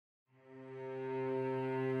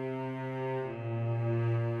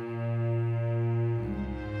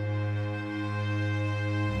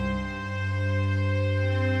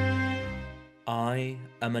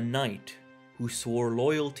am a knight who swore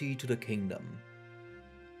loyalty to the kingdom.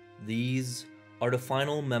 These are the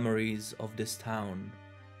final memories of this town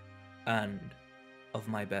and of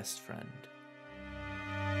my best friend.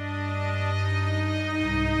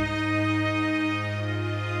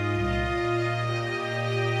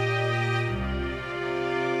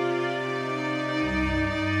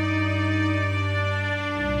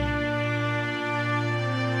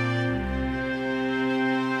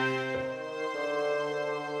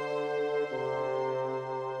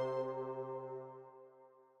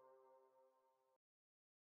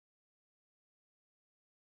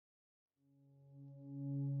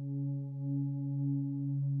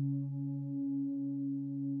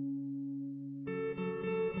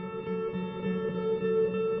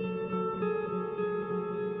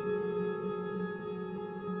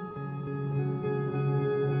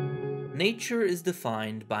 Nature is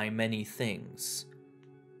defined by many things: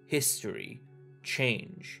 history,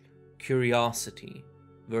 change, curiosity,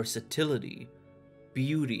 versatility,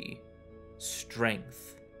 beauty,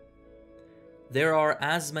 strength. There are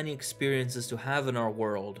as many experiences to have in our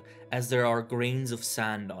world as there are grains of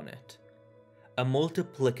sand on it, a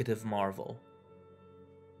multiplicative marvel.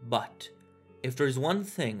 But if there's one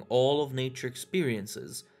thing all of nature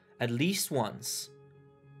experiences at least once,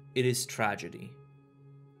 it is tragedy.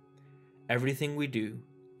 Everything we do,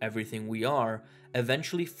 everything we are,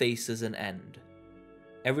 eventually faces an end.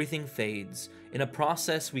 Everything fades in a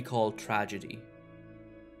process we call tragedy.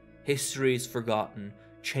 History is forgotten,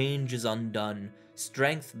 change is undone,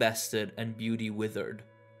 strength bested, and beauty withered.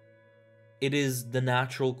 It is the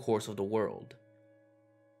natural course of the world.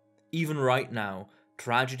 Even right now,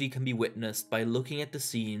 tragedy can be witnessed by looking at the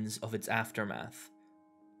scenes of its aftermath.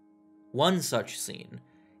 One such scene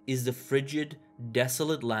is the frigid,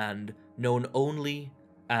 desolate land known only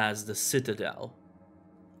as the Citadel.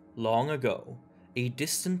 Long ago, a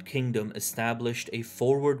distant kingdom established a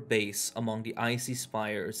forward base among the icy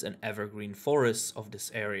spires and evergreen forests of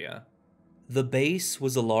this area. The base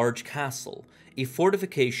was a large castle, a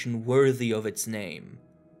fortification worthy of its name,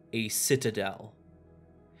 a citadel.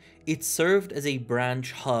 It served as a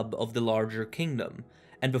branch hub of the larger kingdom,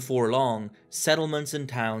 and before long, settlements and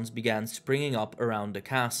towns began springing up around the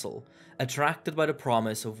castle, attracted by the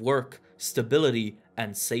promise of work, stability,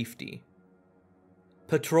 and safety.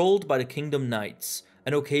 Patrolled by the Kingdom Knights,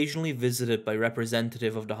 and occasionally visited by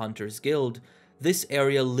representatives of the Hunters Guild, this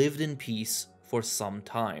area lived in peace for some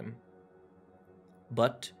time.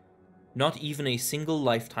 But, not even a single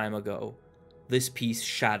lifetime ago, this peace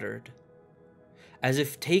shattered. As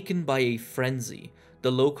if taken by a frenzy,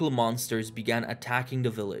 the local monsters began attacking the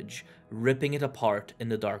village, ripping it apart in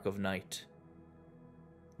the dark of night.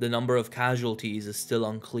 The number of casualties is still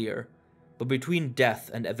unclear, but between death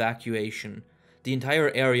and evacuation, the entire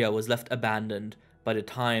area was left abandoned by the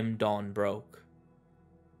time dawn broke.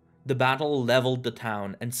 The battle leveled the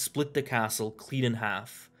town and split the castle clean in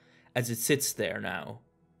half, as it sits there now,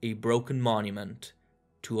 a broken monument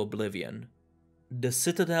to oblivion. The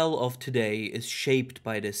Citadel of today is shaped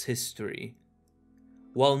by this history.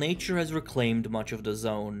 While nature has reclaimed much of the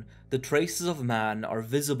zone, the traces of man are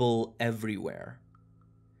visible everywhere.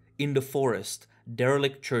 In the forest,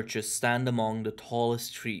 derelict churches stand among the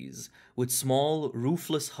tallest trees, with small,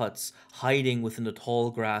 roofless huts hiding within the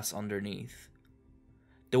tall grass underneath.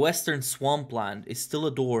 The western swampland is still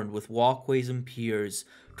adorned with walkways and piers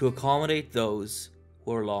to accommodate those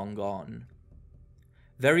who are long gone.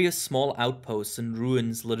 Various small outposts and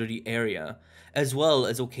ruins litter the area, as well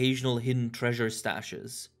as occasional hidden treasure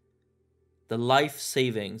stashes. The life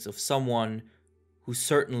savings of someone who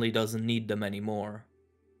certainly doesn't need them anymore.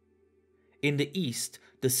 In the east,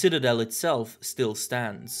 the citadel itself still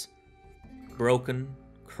stands. Broken,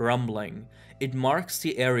 crumbling, it marks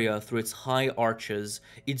the area through its high arches,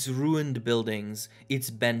 its ruined buildings, its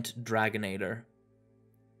bent dragonator.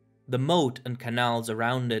 The moat and canals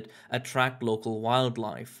around it attract local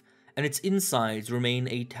wildlife, and its insides remain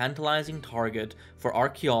a tantalizing target for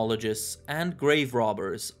archaeologists and grave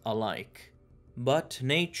robbers alike. But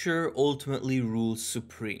nature ultimately rules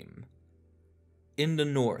supreme. In the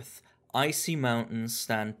north, icy mountains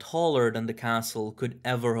stand taller than the castle could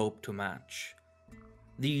ever hope to match.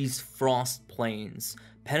 These frost plains,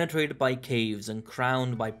 penetrated by caves and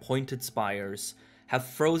crowned by pointed spires, have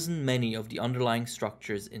frozen many of the underlying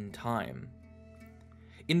structures in time.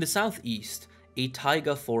 In the southeast, a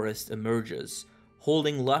taiga forest emerges,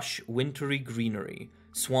 holding lush wintry greenery,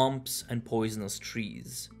 swamps, and poisonous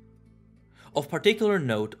trees. Of particular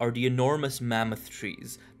note are the enormous mammoth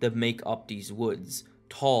trees that make up these woods,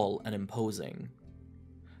 tall and imposing.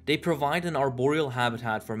 They provide an arboreal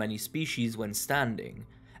habitat for many species when standing,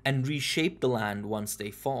 and reshape the land once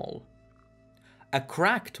they fall. A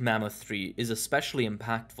cracked mammoth tree is especially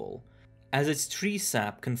impactful, as its tree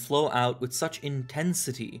sap can flow out with such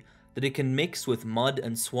intensity that it can mix with mud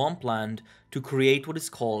and swampland to create what is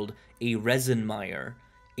called a resin mire,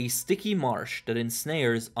 a sticky marsh that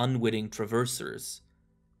ensnares unwitting traversers.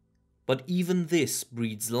 But even this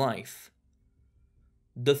breeds life.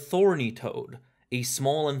 The thorny toad, a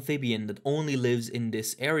small amphibian that only lives in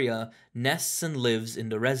this area, nests and lives in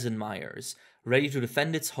the resin mires, ready to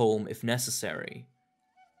defend its home if necessary.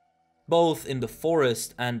 Both in the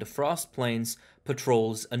forest and the frost plains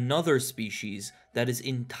patrols another species that is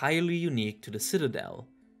entirely unique to the Citadel,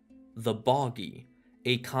 the boggy,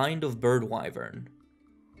 a kind of bird wyvern.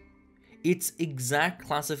 Its exact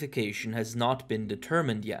classification has not been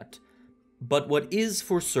determined yet, but what is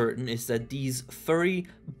for certain is that these furry,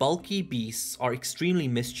 bulky beasts are extremely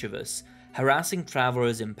mischievous, harassing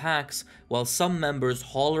travelers in packs while some members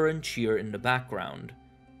holler and cheer in the background.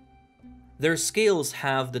 Their scales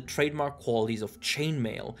have the trademark qualities of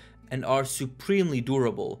chainmail and are supremely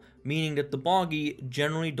durable, meaning that the boggy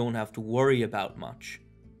generally don't have to worry about much.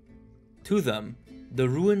 To them, the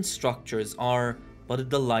ruined structures are but a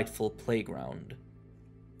delightful playground.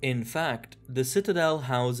 In fact, the Citadel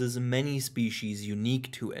houses many species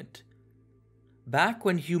unique to it. Back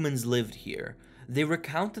when humans lived here, they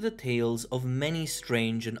recounted the tales of many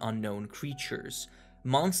strange and unknown creatures,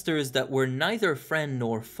 monsters that were neither friend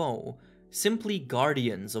nor foe, simply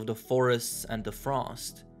guardians of the forests and the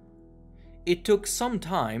frost. It took some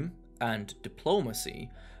time, and diplomacy,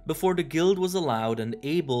 before the guild was allowed and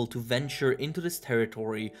able to venture into this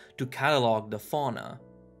territory to catalog the fauna.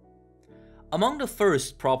 Among the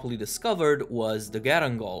first properly discovered was the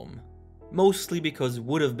Garangolm, mostly because it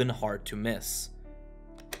would have been hard to miss.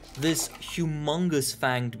 This humongous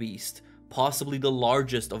fanged beast, possibly the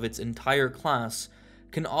largest of its entire class,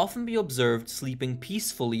 can often be observed sleeping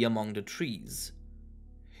peacefully among the trees.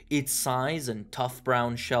 Its size and tough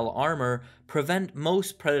brown shell armor prevent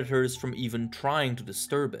most predators from even trying to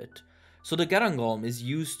disturb it, so the Garangolm is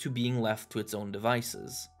used to being left to its own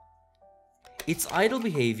devices. Its idle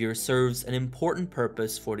behavior serves an important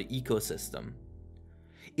purpose for the ecosystem.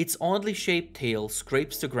 Its oddly shaped tail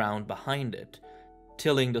scrapes the ground behind it,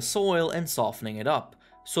 tilling the soil and softening it up,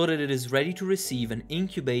 so that it is ready to receive and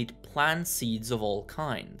incubate plant seeds of all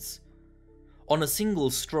kinds. On a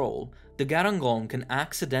single stroll, the Garangolm can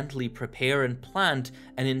accidentally prepare and plant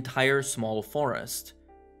an entire small forest.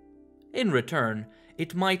 In return,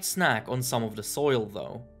 it might snack on some of the soil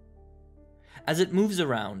though. As it moves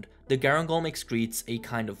around, the Garangolm excretes a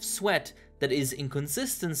kind of sweat that is in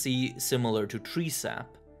consistency similar to tree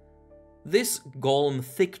sap. This golem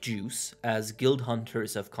thick juice, as guild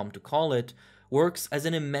hunters have come to call it, works as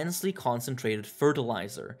an immensely concentrated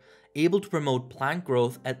fertilizer, able to promote plant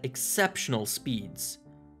growth at exceptional speeds.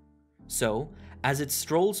 So, as it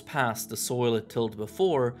strolls past the soil it tilled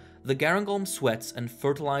before, the Garangolm sweats and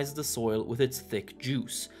fertilizes the soil with its thick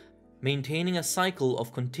juice, maintaining a cycle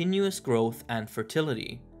of continuous growth and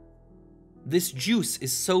fertility. This juice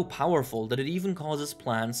is so powerful that it even causes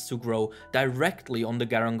plants to grow directly on the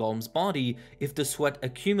Garangolm's body if the sweat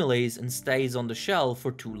accumulates and stays on the shell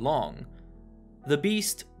for too long. The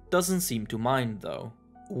beast doesn't seem to mind though.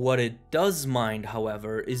 What it does mind,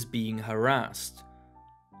 however, is being harassed.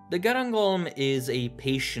 The Garangolm is a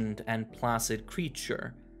patient and placid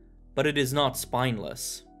creature, but it is not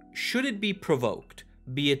spineless. Should it be provoked,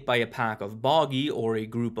 be it by a pack of boggy or a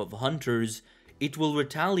group of hunters, it will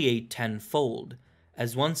retaliate tenfold,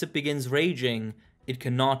 as once it begins raging, it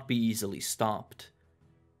cannot be easily stopped.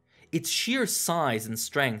 Its sheer size and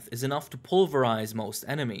strength is enough to pulverize most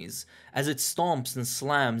enemies, as it stomps and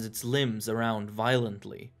slams its limbs around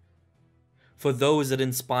violently. For those that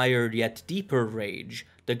inspire yet deeper rage,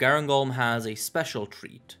 the Garangolm has a special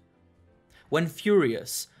treat. When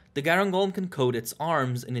furious, the Garangolm can coat its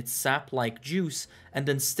arms in its sap-like juice and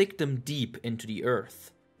then stick them deep into the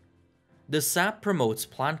earth. The sap promotes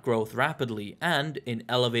plant growth rapidly and, in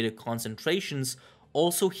elevated concentrations,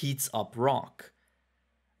 also heats up rock.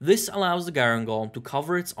 This allows the Garangolm to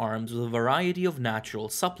cover its arms with a variety of natural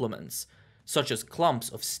supplements, such as clumps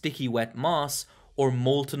of sticky wet moss or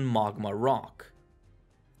molten magma rock.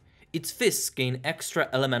 Its fists gain extra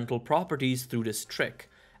elemental properties through this trick,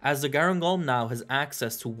 as the Garangolm now has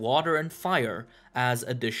access to water and fire as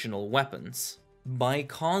additional weapons. By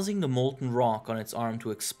causing the molten rock on its arm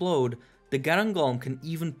to explode, the Garangolm can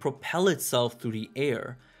even propel itself through the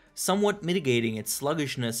air, somewhat mitigating its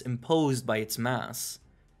sluggishness imposed by its mass.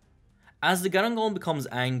 As the Garangolm becomes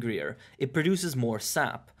angrier, it produces more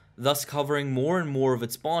sap, thus covering more and more of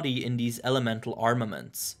its body in these elemental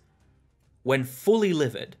armaments. When fully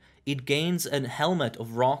livid, it gains a helmet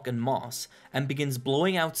of rock and moss and begins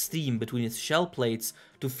blowing out steam between its shell plates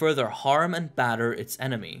to further harm and batter its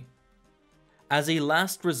enemy. As a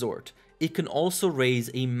last resort, it can also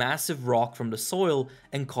raise a massive rock from the soil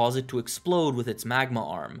and cause it to explode with its magma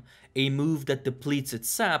arm, a move that depletes its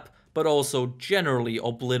sap but also generally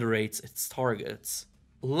obliterates its targets.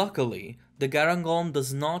 Luckily, the Garangolm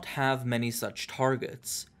does not have many such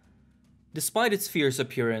targets. Despite its fierce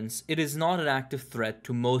appearance, it is not an active threat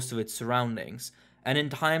to most of its surroundings, and in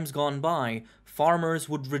times gone by, farmers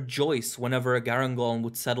would rejoice whenever a Garangolm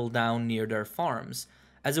would settle down near their farms,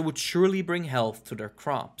 as it would surely bring health to their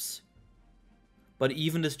crops. But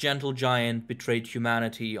even this gentle giant betrayed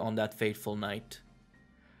humanity on that fateful night.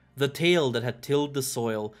 The tail that had tilled the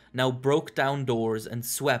soil now broke down doors and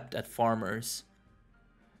swept at farmers.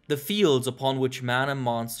 The fields upon which man and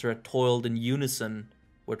monster had toiled in unison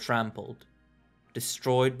were trampled,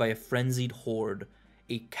 destroyed by a frenzied horde,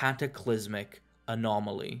 a cataclysmic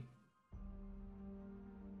anomaly.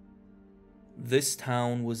 This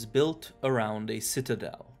town was built around a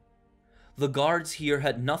citadel. The guards here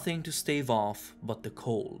had nothing to stave off but the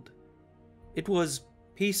cold. It was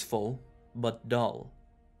peaceful, but dull.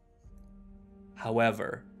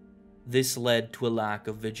 However, this led to a lack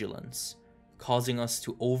of vigilance, causing us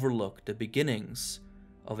to overlook the beginnings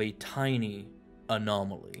of a tiny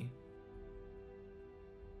anomaly.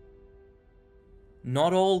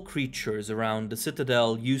 Not all creatures around the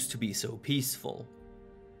Citadel used to be so peaceful.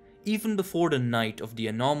 Even before the night of the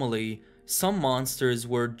anomaly, some monsters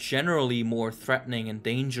were generally more threatening and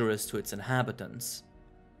dangerous to its inhabitants.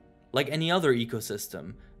 Like any other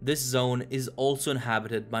ecosystem, this zone is also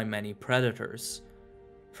inhabited by many predators.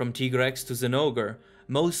 From Tigrex to Zinogre,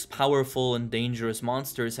 most powerful and dangerous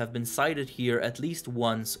monsters have been sighted here at least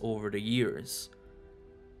once over the years.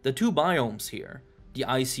 The two biomes here, the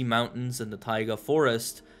icy mountains and the taiga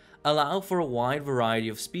forest, allow for a wide variety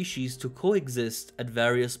of species to coexist at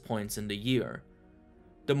various points in the year.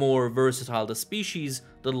 The more versatile the species,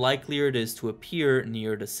 the likelier it is to appear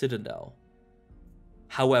near the Citadel.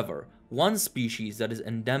 However, one species that is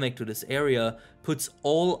endemic to this area puts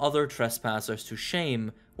all other trespassers to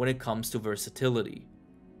shame when it comes to versatility.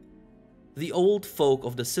 The old folk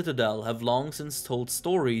of the Citadel have long since told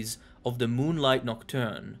stories of the Moonlight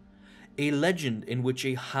Nocturne, a legend in which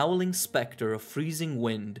a howling specter of freezing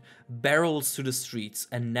wind barrels through the streets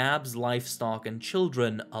and nabs livestock and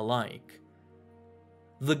children alike.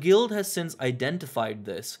 The guild has since identified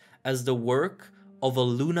this as the work of a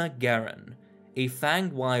Luna Garen, a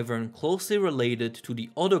fanged wyvern closely related to the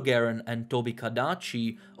Odogaran and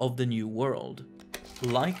Tobikadachi of the New World.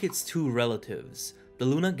 Like its two relatives, the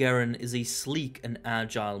Luna Garen is a sleek and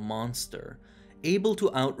agile monster, able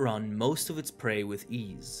to outrun most of its prey with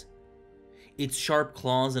ease. Its sharp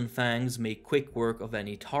claws and fangs make quick work of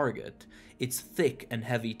any target. Its thick and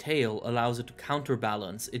heavy tail allows it to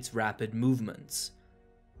counterbalance its rapid movements.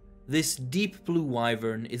 This deep blue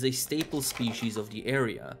wyvern is a staple species of the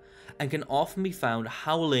area, and can often be found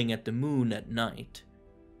howling at the moon at night.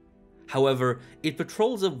 However, it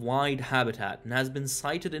patrols a wide habitat and has been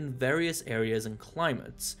sighted in various areas and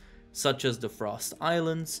climates, such as the Frost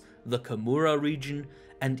Islands, the Kamura region,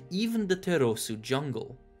 and even the Terosu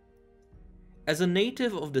jungle. As a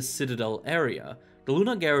native of the Citadel area, the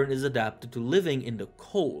Luna Garen is adapted to living in the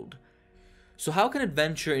cold. So how can it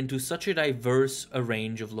venture into such a diverse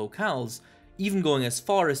range of locales, even going as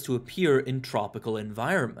far as to appear in tropical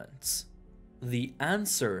environments? The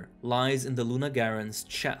answer lies in the Luna Garen's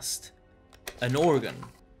chest, an organ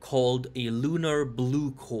called a lunar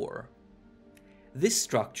blue core. This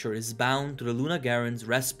structure is bound to the Luna Garen's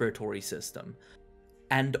respiratory system,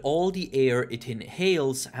 and all the air it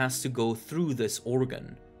inhales has to go through this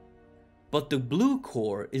organ. But the blue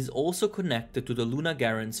core is also connected to the Luna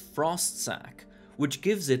Garen's frost sac, which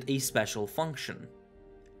gives it a special function.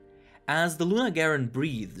 As the Luna Garen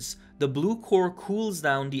breathes, the blue core cools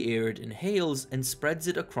down the air it inhales and spreads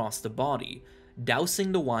it across the body,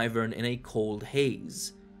 dousing the wyvern in a cold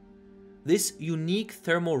haze. This unique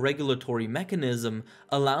thermoregulatory mechanism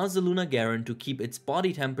allows the Luna Garen to keep its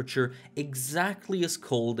body temperature exactly as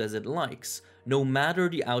cold as it likes, no matter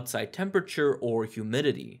the outside temperature or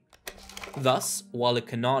humidity. Thus, while it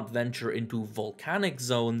cannot venture into volcanic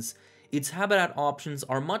zones, its habitat options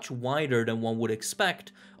are much wider than one would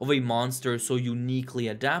expect of a monster so uniquely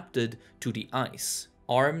adapted to the ice.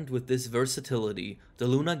 Armed with this versatility, the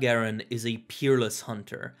Luna Garen is a peerless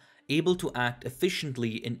hunter, able to act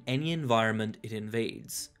efficiently in any environment it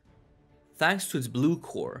invades. Thanks to its blue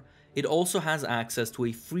core, it also has access to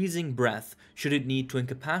a freezing breath should it need to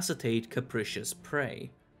incapacitate capricious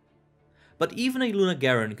prey. but even a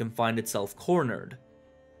Lunagaron can find itself cornered,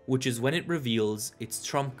 which is when it reveals its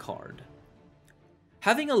trump card.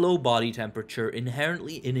 Having a low body temperature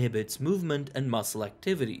inherently inhibits movement and muscle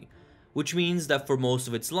activity, which means that for most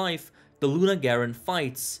of its life, the Lunagaron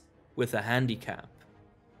fights with a handicap.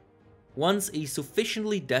 Once a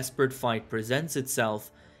sufficiently desperate fight presents itself,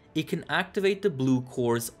 it can activate the blue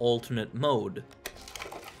core's alternate mode.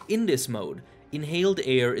 In this mode, inhaled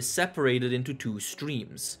air is separated into two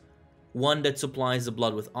streams. One that supplies the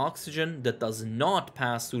blood with oxygen that does not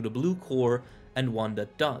pass through the blue core, and one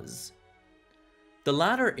that does. The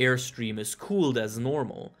latter airstream is cooled as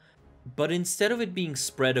normal, but instead of it being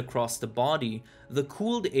spread across the body, the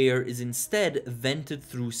cooled air is instead vented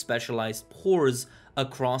through specialized pores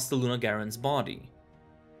across the Lunagaron's body.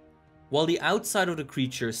 While the outside of the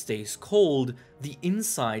creature stays cold, the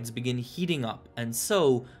insides begin heating up, and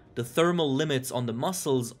so the thermal limits on the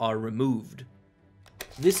muscles are removed.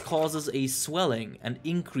 This causes a swelling and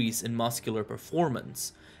increase in muscular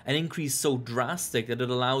performance, an increase so drastic that it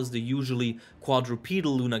allows the usually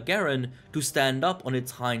quadrupedal Lunagaron to stand up on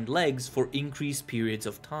its hind legs for increased periods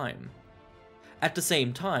of time. At the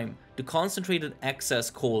same time, the concentrated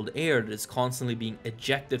excess cold air that is constantly being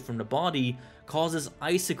ejected from the body causes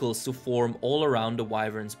icicles to form all around the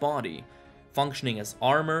wyvern's body, functioning as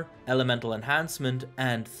armor, elemental enhancement,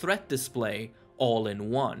 and threat display all in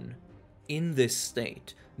one. In this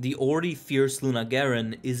state, the already fierce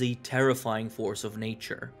Lunagaron is a terrifying force of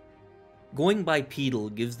nature. Going bipedal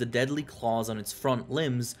gives the deadly claws on its front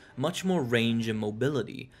limbs much more range and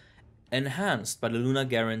mobility, enhanced by the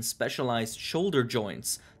Lunagaron's specialized shoulder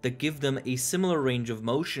joints that give them a similar range of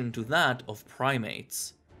motion to that of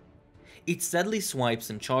primates. Its deadly swipes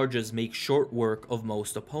and charges make short work of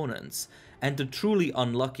most opponents, and the truly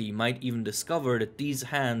unlucky might even discover that these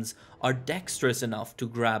hands are dexterous enough to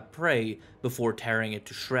grab prey before tearing it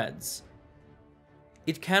to shreds.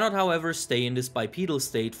 It cannot, however, stay in this bipedal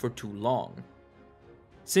state for too long.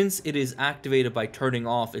 Since it is activated by turning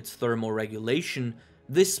off its thermal regulation,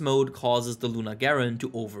 this mode causes the Lunagaron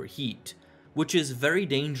to overheat, which is very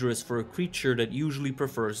dangerous for a creature that usually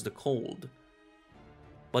prefers the cold.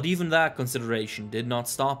 But even that consideration did not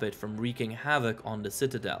stop it from wreaking havoc on the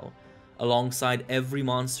Citadel, alongside every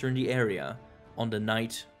monster in the area on the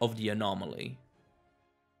night of the anomaly.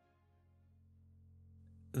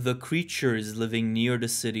 The creatures living near the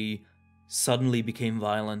city suddenly became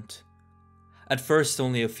violent. At first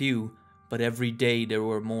only a few, but every day there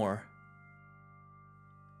were more.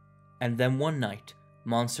 And then one night,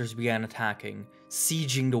 monsters began attacking,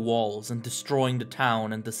 sieging the walls and destroying the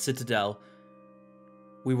town and the Citadel.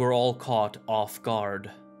 We were all caught off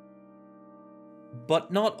guard.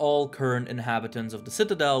 But not all current inhabitants of the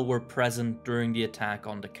Citadel were present during the attack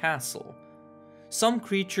on the castle. Some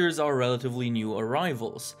creatures are relatively new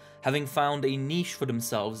arrivals, having found a niche for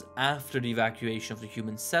themselves after the evacuation of the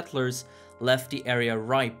human settlers left the area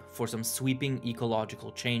ripe for some sweeping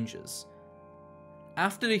ecological changes.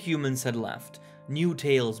 After the humans had left, new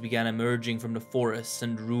tales began emerging from the forests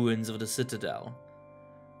and ruins of the Citadel.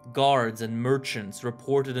 Guards and merchants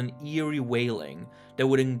reported an eerie wailing that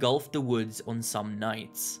would engulf the woods on some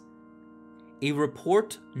nights. A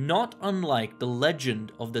report not unlike the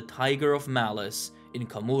legend of the Tiger of Malice in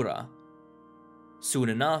Kamura. Soon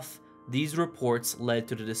enough, these reports led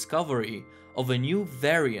to the discovery of a new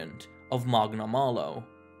variant of Magnamalo,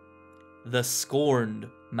 the Scorned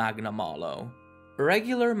Magnamalo.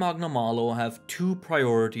 Regular Magnamalo have two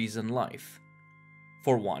priorities in life.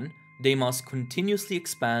 For one, they must continuously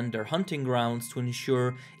expand their hunting grounds to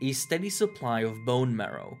ensure a steady supply of bone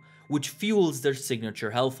marrow, which fuels their signature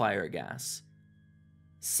Hellfire gas.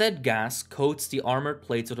 Said gas coats the armored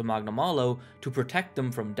plates of the Magnamalo to protect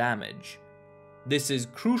them from damage. This is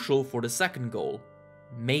crucial for the second goal,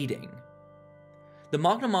 mating. The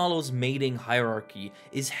Magnamalo's mating hierarchy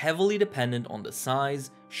is heavily dependent on the size,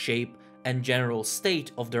 shape, and general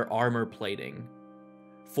state of their armor plating.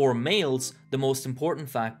 For males, the most important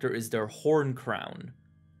factor is their horn crown.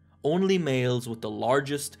 Only males with the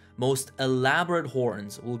largest, most elaborate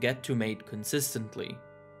horns will get to mate consistently.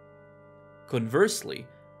 Conversely,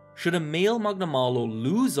 should a male Magnamalo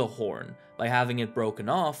lose a horn by having it broken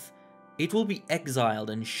off, it will be exiled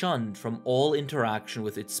and shunned from all interaction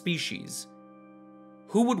with its species.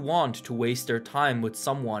 Who would want to waste their time with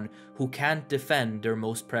someone who can't defend their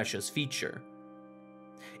most precious feature?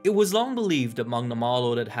 It was long believed that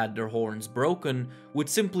Magnamalo that had their horns broken would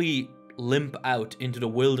simply limp out into the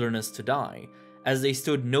wilderness to die, as they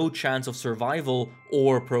stood no chance of survival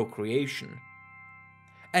or procreation.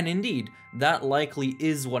 And indeed, that likely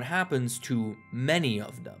is what happens to many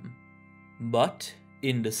of them. But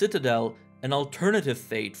in the Citadel, an alternative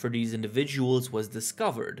fate for these individuals was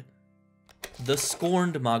discovered. The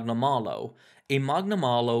Scorned Magnamalo, a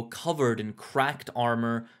Magnamalo covered in cracked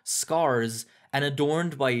armor, scars, and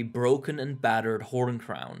adorned by a broken and battered horn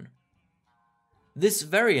crown. This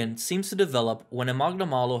variant seems to develop when a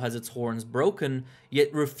Magnamalo has its horns broken,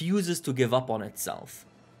 yet refuses to give up on itself.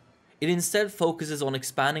 It instead focuses on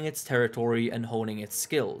expanding its territory and honing its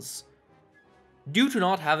skills. Due to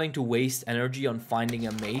not having to waste energy on finding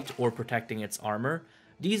a mate or protecting its armor,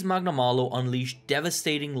 these Magnamalo unleash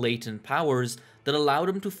devastating latent powers that allow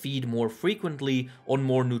them to feed more frequently on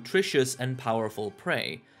more nutritious and powerful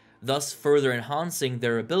prey, thus further enhancing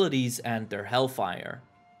their abilities and their hellfire.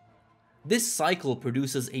 This cycle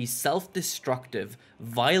produces a self-destructive,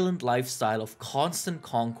 violent lifestyle of constant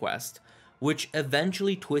conquest, which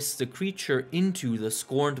eventually twists the creature into the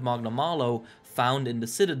Scorned Magnamalo found in the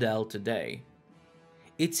Citadel today.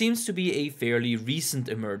 It seems to be a fairly recent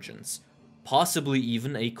emergence, possibly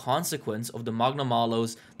even a consequence of the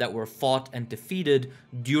Magnamalos that were fought and defeated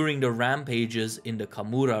during the rampages in the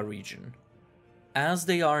Kamura region. As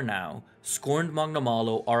they are now, Scorned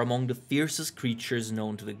Magnamalo are among the fiercest creatures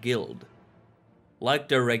known to the guild. Like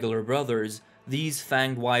their regular brothers, these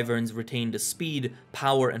fanged wyverns retain the speed,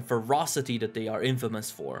 power, and ferocity that they are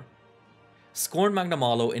infamous for. Scorned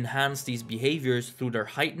Magnamalo enhance these behaviors through their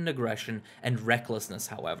heightened aggression and recklessness,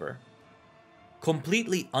 however.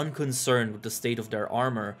 Completely unconcerned with the state of their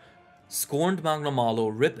armor, Scorned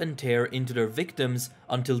Magnamalo rip and tear into their victims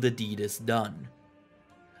until the deed is done.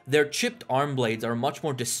 Their chipped arm blades are much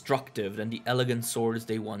more destructive than the elegant swords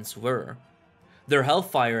they once were. Their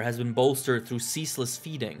hellfire has been bolstered through ceaseless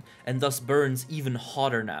feeding, and thus burns even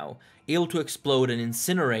hotter now, able to explode and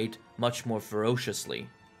incinerate much more ferociously.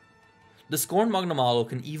 The Scorned Magnamalo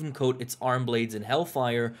can even coat its arm blades in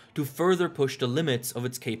hellfire to further push the limits of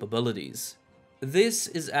its capabilities. This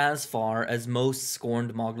is as far as most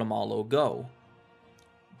Scorned Magnamalo go.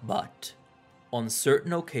 But, on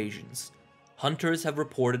certain occasions, hunters have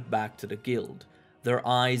reported back to the guild, their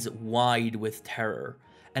eyes wide with terror,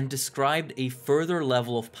 and described a further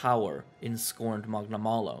level of power in Scorned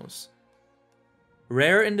Magnamalos.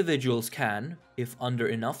 Rare individuals can, if under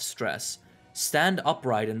enough stress, stand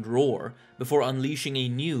upright and roar before unleashing a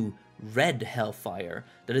new, red hellfire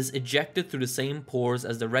that is ejected through the same pores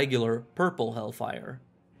as the regular purple hellfire.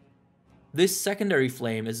 This secondary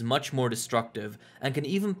flame is much more destructive and can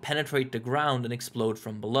even penetrate the ground and explode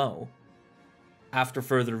from below. After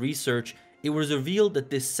further research, it was revealed that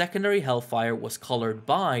this secondary hellfire was colored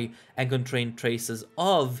by and contained traces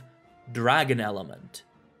of dragon element.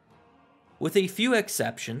 With a few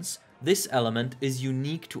exceptions, this element is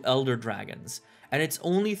unique to elder dragons, and it's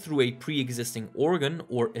only through a pre-existing organ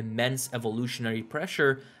or immense evolutionary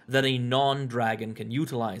pressure that a non-dragon can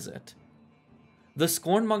utilize it. The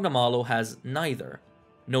Scorned Magnamalo has neither.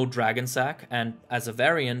 No dragon sac, and as a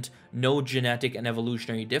variant, no genetic and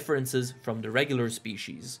evolutionary differences from the regular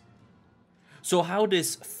species. So how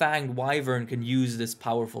this fanged wyvern can use this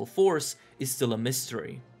powerful force is still a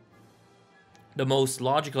mystery. The most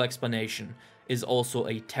logical explanation is also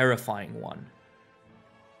a terrifying one.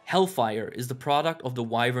 Hellfire is the product of the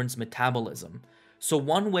wyvern's metabolism, so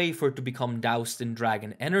one way for it to become doused in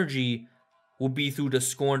dragon energy would be through the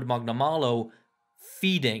Scorned Magnamalo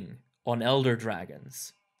feeding on elder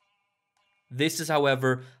dragons. This is,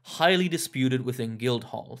 however, highly disputed within guild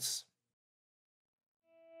halls.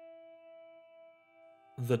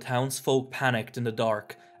 The townsfolk panicked in the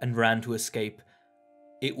dark and ran to escape.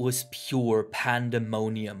 It was pure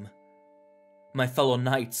pandemonium. My fellow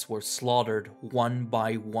knights were slaughtered one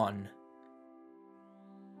by one.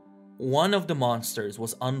 One of the monsters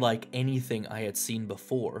was unlike anything I had seen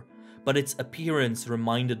before, but its appearance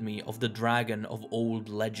reminded me of the dragon of old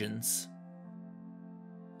legends.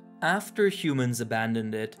 After humans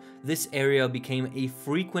abandoned it, this area became a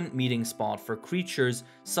frequent meeting spot for creatures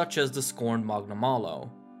such as the Scorned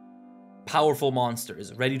Magnamalo. Powerful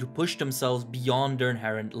monsters ready to push themselves beyond their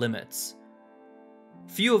inherent limits.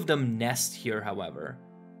 Few of them nest here, however.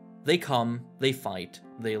 They come, they fight,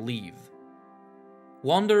 they leave.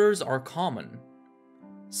 Wanderers are common.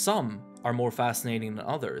 Some are more fascinating than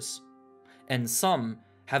others, and some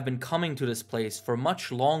have been coming to this place for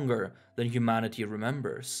much longer than humanity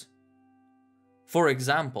remembers. For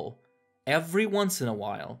example, every once in a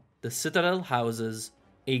while, the Citadel houses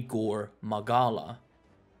a Gore Magala.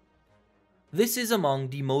 This is among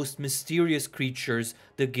the most mysterious creatures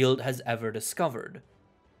the guild has ever discovered.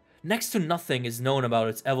 Next to nothing is known about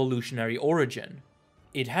its evolutionary origin.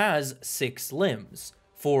 It has 6 limbs,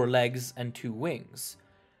 4 legs and 2 wings,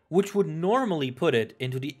 which would normally put it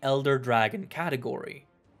into the Elder Dragon category.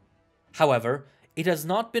 However, it has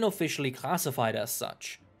not been officially classified as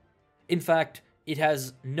such. In fact, it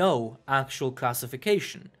has no actual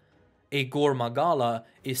classification. A Gormagala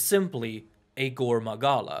is simply a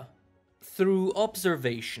Gormagala. Through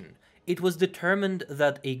observation, it was determined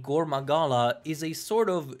that a Gormagala is a sort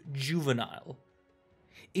of juvenile.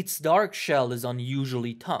 Its dark shell is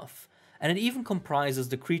unusually tough, and it even comprises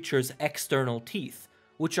the creature's external teeth,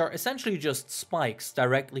 which are essentially just spikes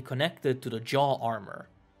directly connected to the jaw armor.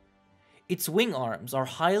 Its wing arms are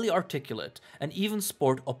highly articulate and even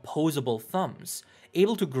sport opposable thumbs,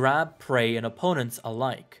 able to grab prey and opponents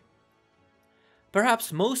alike.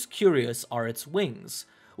 Perhaps most curious are its wings,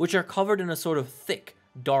 which are covered in a sort of thick,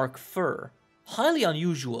 dark fur, highly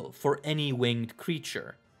unusual for any winged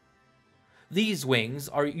creature. These wings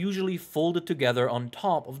are usually folded together on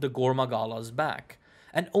top of the Gormagala's back,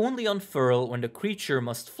 and only unfurl when the creature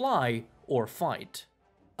must fly or fight.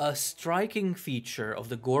 A striking feature of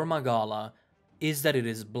the Gormagala is that it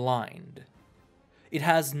is blind. It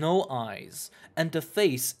has no eyes, and the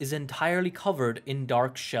face is entirely covered in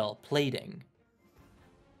dark shell plating.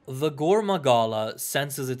 The Gormagala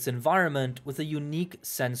senses its environment with a unique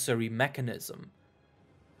sensory mechanism.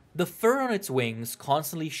 The fur on its wings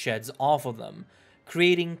constantly sheds off of them,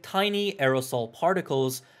 creating tiny aerosol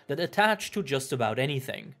particles that attach to just about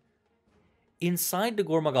anything. Inside the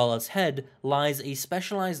Gormagala's head lies a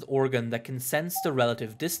specialized organ that can sense the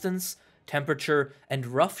relative distance, temperature, and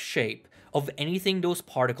rough shape of anything those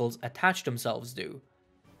particles attach themselves to.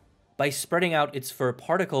 By spreading out its fur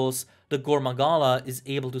particles, the Gormagala is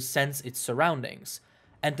able to sense its surroundings,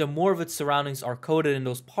 and the more of its surroundings are coated in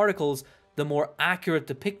those particles, the more accurate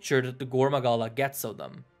the picture that the Gormagala gets of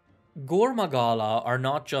them. Gormagala are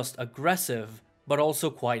not just aggressive, but also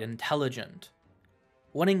quite intelligent.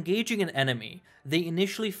 When engaging an enemy, they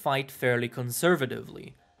initially fight fairly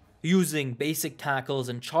conservatively, using basic tackles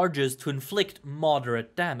and charges to inflict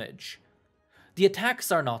moderate damage. The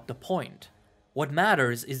attacks are not the point. What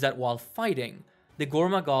matters is that while fighting, the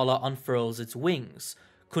Gormagala unfurls its wings,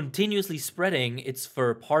 continuously spreading its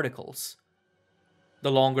fur particles.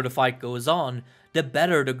 The longer the fight goes on, the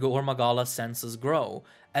better the Gormagala senses grow,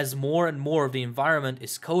 as more and more of the environment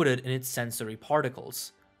is coated in its sensory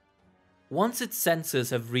particles. Once its senses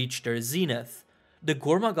have reached their zenith, the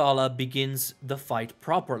Gormagala begins the fight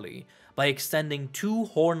properly by extending two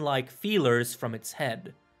horn-like feelers from its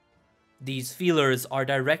head. These feelers are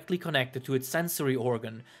directly connected to its sensory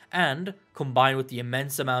organ and, combined with the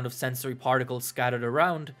immense amount of sensory particles scattered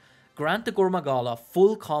around, grant the Gormagala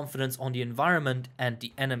full confidence on the environment and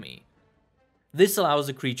the enemy. This allows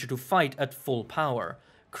the creature to fight at full power,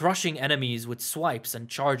 crushing enemies with swipes and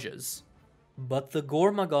charges. But the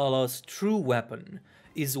Gormagala's true weapon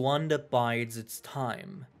is one that bides its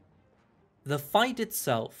time. The fight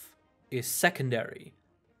itself is secondary.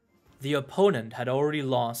 The opponent had already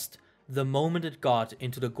lost the moment it got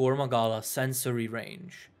into the Gormagala sensory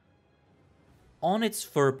range. On its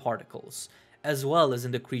fur particles, as well as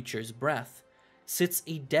in the creature's breath, sits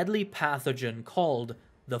a deadly pathogen called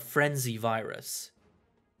the Frenzy Virus.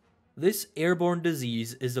 This airborne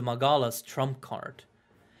disease is the Magala's trump card.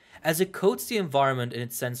 As it coats the environment in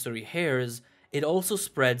its sensory hairs, it also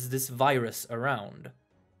spreads this virus around.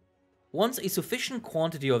 Once a sufficient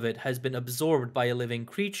quantity of it has been absorbed by a living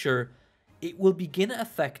creature, it will begin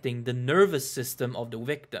affecting the nervous system of the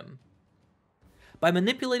victim. By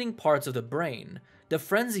manipulating parts of the brain, the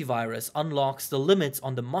Frenzy Virus unlocks the limits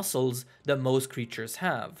on the muscles that most creatures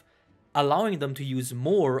have, allowing them to use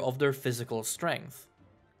more of their physical strength.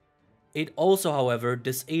 It also, however,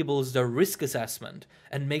 disables their risk assessment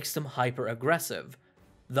and makes them hyper-aggressive,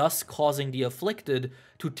 thus causing the afflicted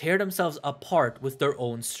to tear themselves apart with their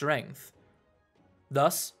own strength.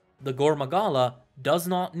 Thus, the Gormagala does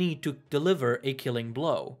not need to deliver a killing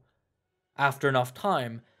blow. After enough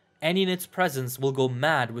time, any in its presence will go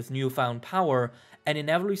mad with newfound power and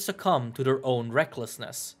inevitably succumb to their own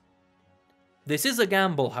recklessness. This is a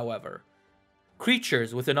gamble, however.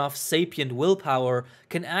 Creatures with enough sapient willpower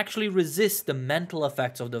can actually resist the mental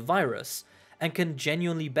effects of the virus, and can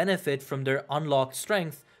genuinely benefit from their unlocked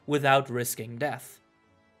strength without risking death.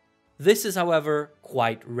 This is, however,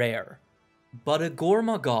 quite rare. But a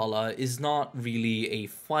Gormagala is not really a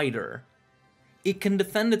fighter. It can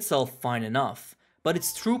defend itself fine enough, but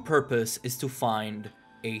its true purpose is to find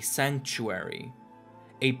a sanctuary,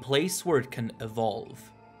 a place where it can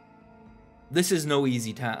evolve. This is no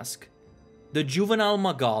easy task. The juvenile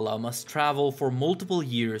Magala must travel for multiple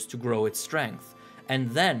years to grow its strength,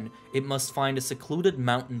 and then it must find a secluded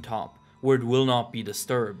mountaintop where it will not be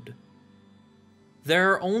disturbed.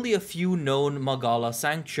 There are only a few known Magala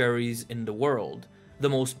sanctuaries in the world, the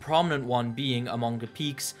most prominent one being among the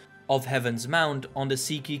peaks of Heaven's Mount on the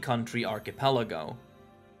Siki Country archipelago.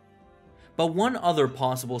 But one other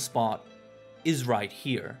possible spot is right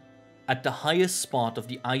here, at the highest spot of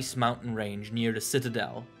the ice mountain range near the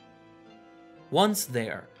Citadel. Once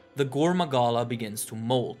there, the Gormagala begins to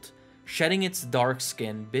molt, shedding its dark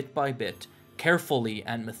skin bit by bit, carefully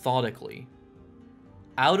and methodically.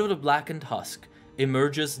 Out of the blackened husk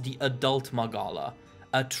emerges the adult Magala,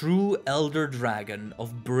 a true elder dragon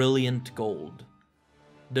of brilliant gold.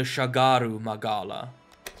 The Shagaru Magala.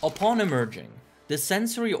 Upon emerging, the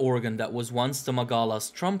sensory organ that was once the Magala's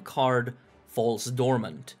trump card falls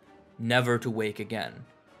dormant, never to wake again.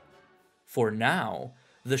 For now,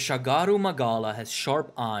 the Shagaru Magala has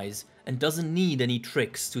sharp eyes and doesn't need any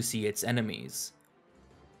tricks to see its enemies.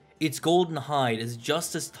 Its golden hide is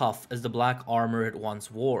just as tough as the black armor it once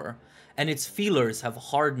wore, and its feelers have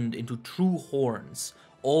hardened into true horns,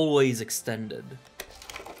 always extended.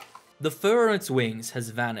 The fur on its wings has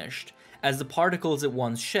vanished, as the particles it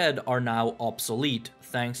once shed are now obsolete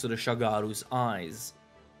thanks to the Shagaru's eyes.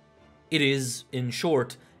 It is, in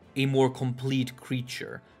short, a more complete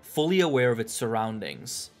creature, fully aware of its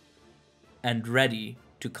surroundings, and ready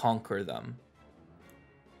to conquer them.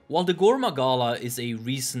 While the Gormagala is a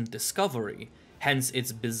recent discovery, hence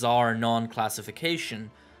its bizarre non-classification,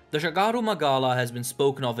 the Shagaru Magala has been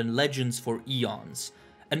spoken of in legends for eons,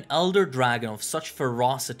 an elder dragon of such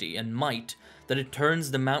ferocity and might that it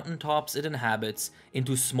turns the mountaintops it inhabits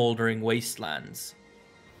into smoldering wastelands.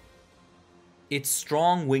 Its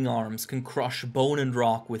strong wing arms can crush bone and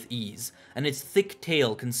rock with ease, and its thick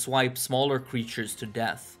tail can swipe smaller creatures to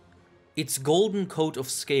death. Its golden coat of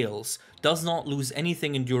scales does not lose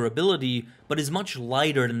anything in durability, but is much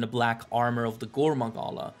lighter than the black armor of the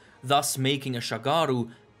Gormagala, thus making a Shagaru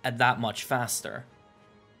that much faster.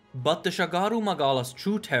 But the Shagaru Magala's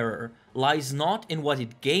true terror lies not in what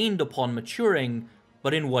it gained upon maturing,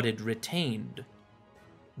 but in what it retained.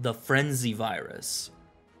 The Frenzy Virus.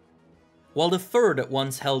 While the fur that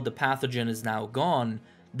once held the pathogen is now gone,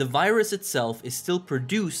 the virus itself is still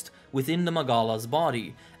produced within the Magala's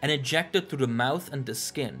body and ejected through the mouth and the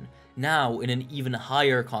skin, now in an even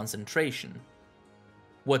higher concentration.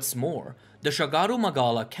 What's more, the Shagaru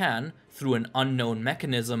Magala can, through an unknown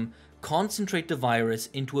mechanism, concentrate the virus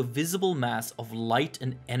into a visible mass of light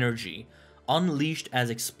and energy, unleashed as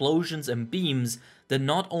explosions and beams that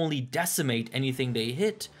not only decimate anything they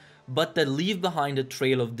hit, but that leave behind a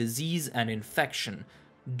trail of disease and infection,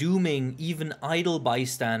 dooming even idle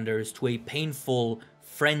bystanders to a painful,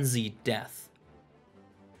 frenzied death.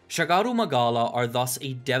 Shagaru Magala are thus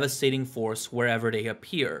a devastating force wherever they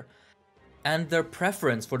appear, and their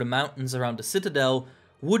preference for the mountains around the Citadel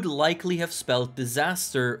would likely have spelled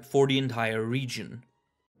disaster for the entire region.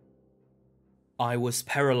 I was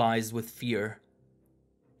paralyzed with fear.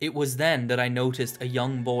 It was then that I noticed a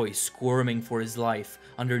young boy squirming for his life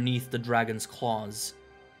underneath the dragon's claws.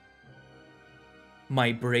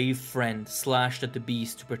 My brave friend slashed at the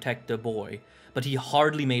beast to protect the boy, but he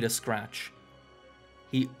hardly made a scratch.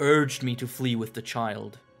 He urged me to flee with the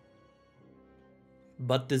child.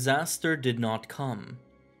 But disaster did not come.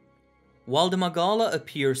 While the Magala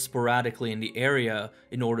appear sporadically in the area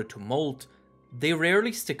in order to molt, they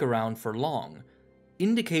rarely stick around for long,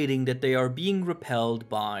 indicating that they are being repelled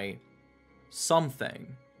by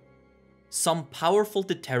something. Some powerful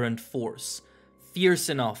deterrent force, fierce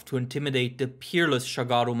enough to intimidate the peerless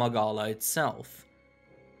Shagaru Magala itself.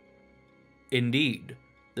 Indeed,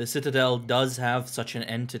 the Citadel does have such an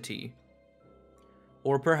entity.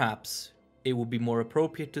 Or perhaps, it would be more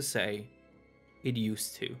appropriate to say, it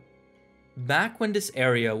used to. Back when this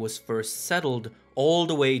area was first settled all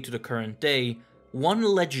the way to the current day, one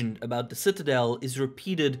legend about the Citadel is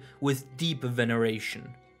repeated with deep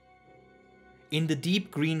veneration. In the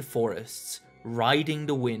deep green forests, riding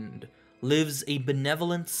the wind, lives a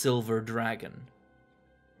benevolent silver dragon.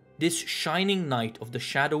 This shining knight of the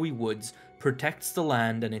shadowy woods protects the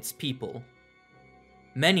land and its people.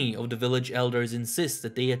 Many of the village elders insist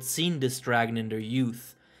that they had seen this dragon in their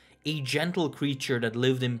youth, a gentle creature that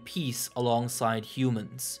lived in peace alongside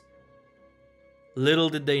humans. Little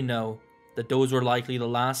did they know that those were likely the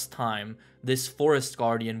last time this forest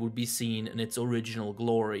guardian would be seen in its original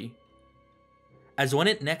glory. As when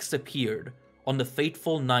it next appeared, on the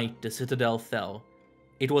fateful night the Citadel fell,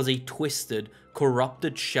 it was a twisted,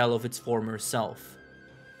 corrupted shell of its former self.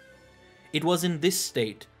 It was in this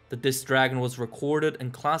state that this dragon was recorded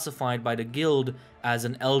and classified by the guild as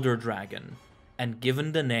an elder dragon, and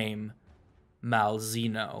given the name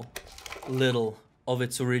Malzeno. Little of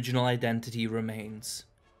its original identity remains.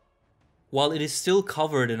 While it is still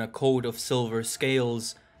covered in a coat of silver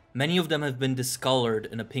scales, many of them have been discolored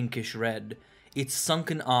in a pinkish red, Its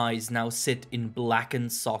sunken eyes now sit in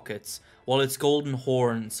blackened sockets, while its golden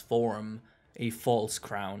horns form a false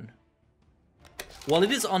crown. While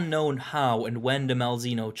it is unknown how and when the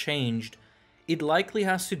Malzeno changed, it likely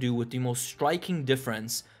has to do with the most striking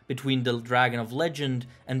difference between the dragon of legend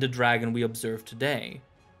and the dragon we observe today.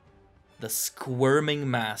 The squirming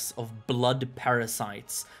mass of blood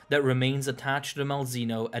parasites that remains attached to the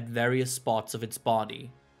Malzeno at various spots of its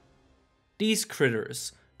body. These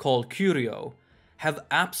critters, called Curio, have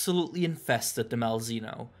absolutely infested the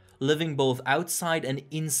Malzeno, living both outside and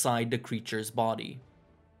inside the creature's body.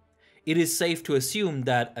 It is safe to assume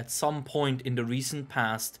that at some point in the recent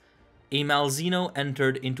past, a Malzeno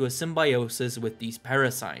entered into a symbiosis with these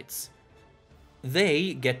parasites.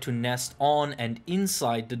 They get to nest on and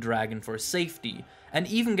inside the dragon for safety, and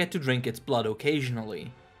even get to drink its blood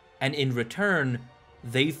occasionally, and in return,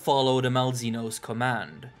 they follow the Malzeno's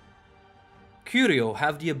command. Curio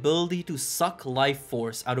have the ability to suck life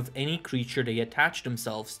force out of any creature they attach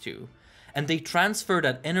themselves to, and they transfer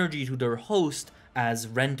that energy to their host as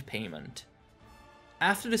rent payment.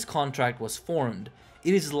 After this contract was formed,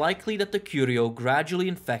 it is likely that the Curio gradually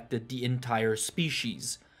infected the entire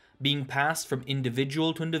species, being passed from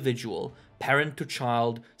individual to individual, parent to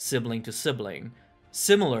child, sibling to sibling,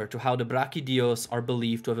 similar to how the Brachydios are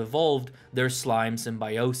believed to have evolved their slime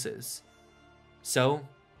symbiosis. So,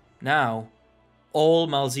 now, all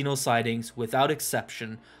Malzeno sightings, without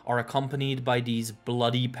exception, are accompanied by these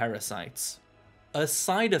bloody parasites. A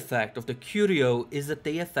side effect of the Curio is that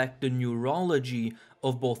they affect the neurology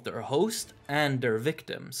of both their host and their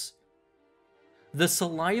victims. The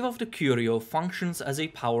saliva of the Curio functions as a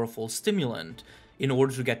powerful stimulant in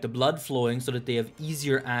order to get the blood flowing so that they have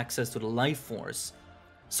easier access to the life force.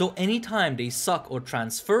 So anytime they suck or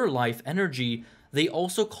transfer life energy, they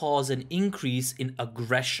also cause an increase in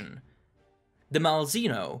aggression. The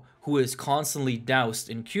Malzeno, who is constantly doused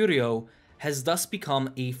in Curio, has thus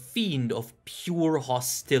become a fiend of pure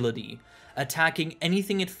hostility, attacking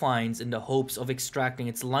anything it finds in the hopes of extracting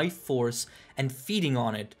its life force and feeding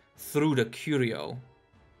on it through the Curio.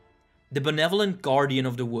 The benevolent guardian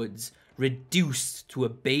of the woods, reduced to a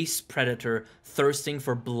base predator thirsting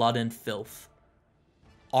for blood and filth.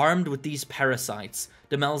 Armed with these parasites,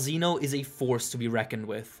 the Malzeno is a force to be reckoned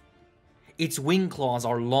with. Its wing claws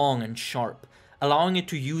are long and sharp, allowing it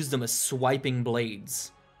to use them as swiping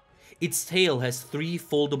blades. Its tail has 3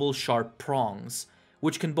 foldable sharp prongs,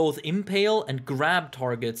 which can both impale and grab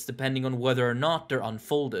targets depending on whether or not they're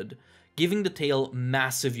unfolded, giving the tail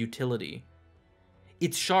massive utility.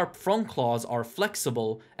 Its sharp front claws are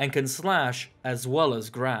flexible and can slash as well as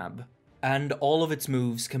grab. And all of its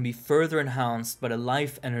moves can be further enhanced by the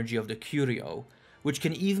life energy of the Curio, which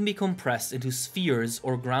can even be compressed into spheres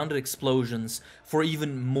or grounded explosions for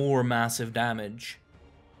even more massive damage.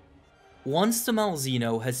 Once the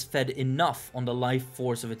Malzeno has fed enough on the life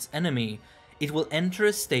force of its enemy, it will enter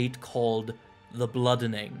a state called the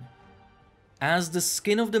bloodening. As the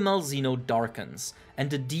skin of the Malzeno darkens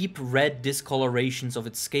and the deep red discolorations of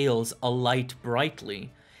its scales alight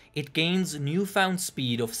brightly, it gains newfound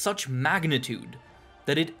speed of such magnitude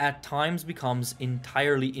that it at times becomes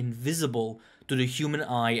entirely invisible to the human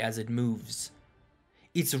eye as it moves.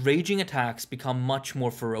 Its raging attacks become much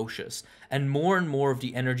more ferocious, and more of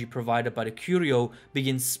the energy provided by the Curio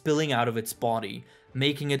begins spilling out of its body,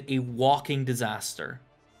 making it a walking disaster.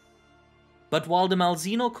 But while the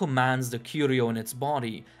Malzeno commands the Curio in its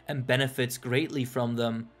body and benefits greatly from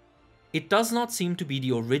them, it does not seem to be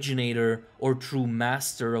the originator or true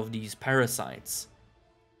master of these parasites.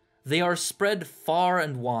 They are spread far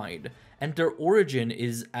and wide, and their origin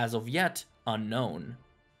is, as of yet, unknown.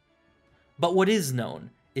 But what is known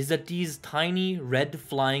is that these tiny red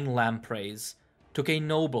flying lampreys took a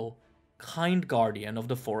noble, kind guardian of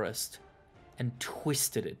the forest and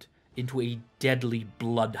twisted it into a deadly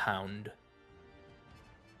bloodhound.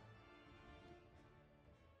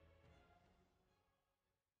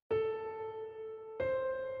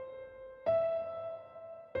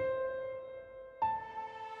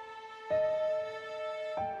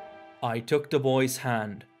 I took the boy's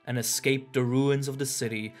hand and escaped the ruins of the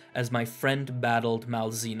city as my friend battled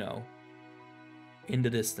Malzeno. In the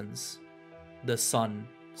distance, the sun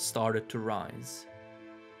started to rise.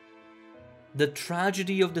 The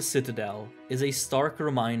tragedy of the Citadel is a stark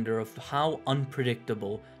reminder of how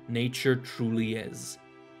unpredictable nature truly is.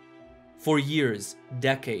 For years,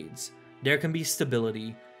 decades, there can be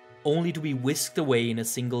stability, only to be whisked away in a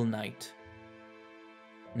single night.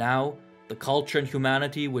 Now, the culture and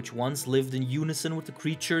humanity which once lived in unison with the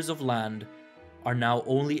creatures of land are now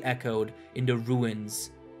only echoed in the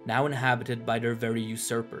ruins, now inhabited by their very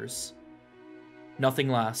usurpers. Nothing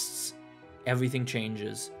lasts, everything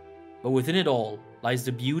changes, but within it all lies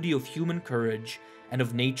the beauty of human courage and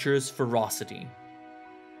of nature's ferocity.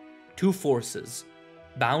 Two forces,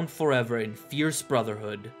 bound forever in fierce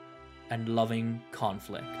brotherhood and loving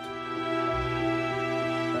conflict.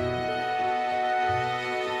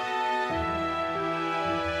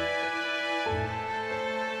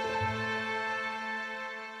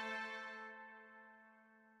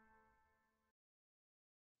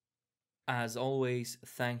 As always,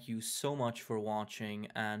 thank you so much for watching,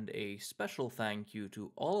 and a special thank you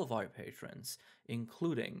to all of our patrons,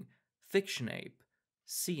 including Fictionape,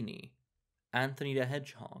 Cini, Anthony the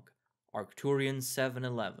Hedgehog,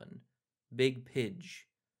 Arcturian711, Big Pidge,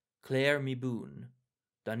 Claire Miboon,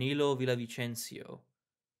 Danilo Villavicencio,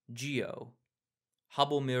 Geo,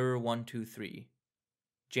 Hubble Mirror 123,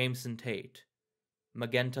 Jameson Tate,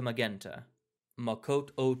 Magenta,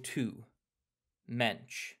 Makot02,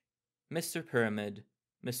 Mensch, Mr. Pyramid,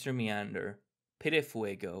 Mr. Meander,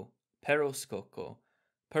 Pidefuego, Peroscoco,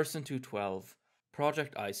 Person 212,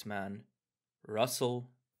 Project Iceman, Russell,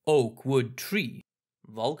 Oak Wood Tree,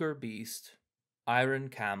 Vulgar Beast, Iron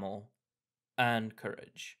Camel, and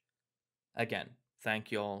Courage. Again,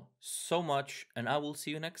 thank you all so much, and I will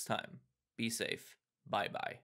see you next time. Be safe. Bye bye.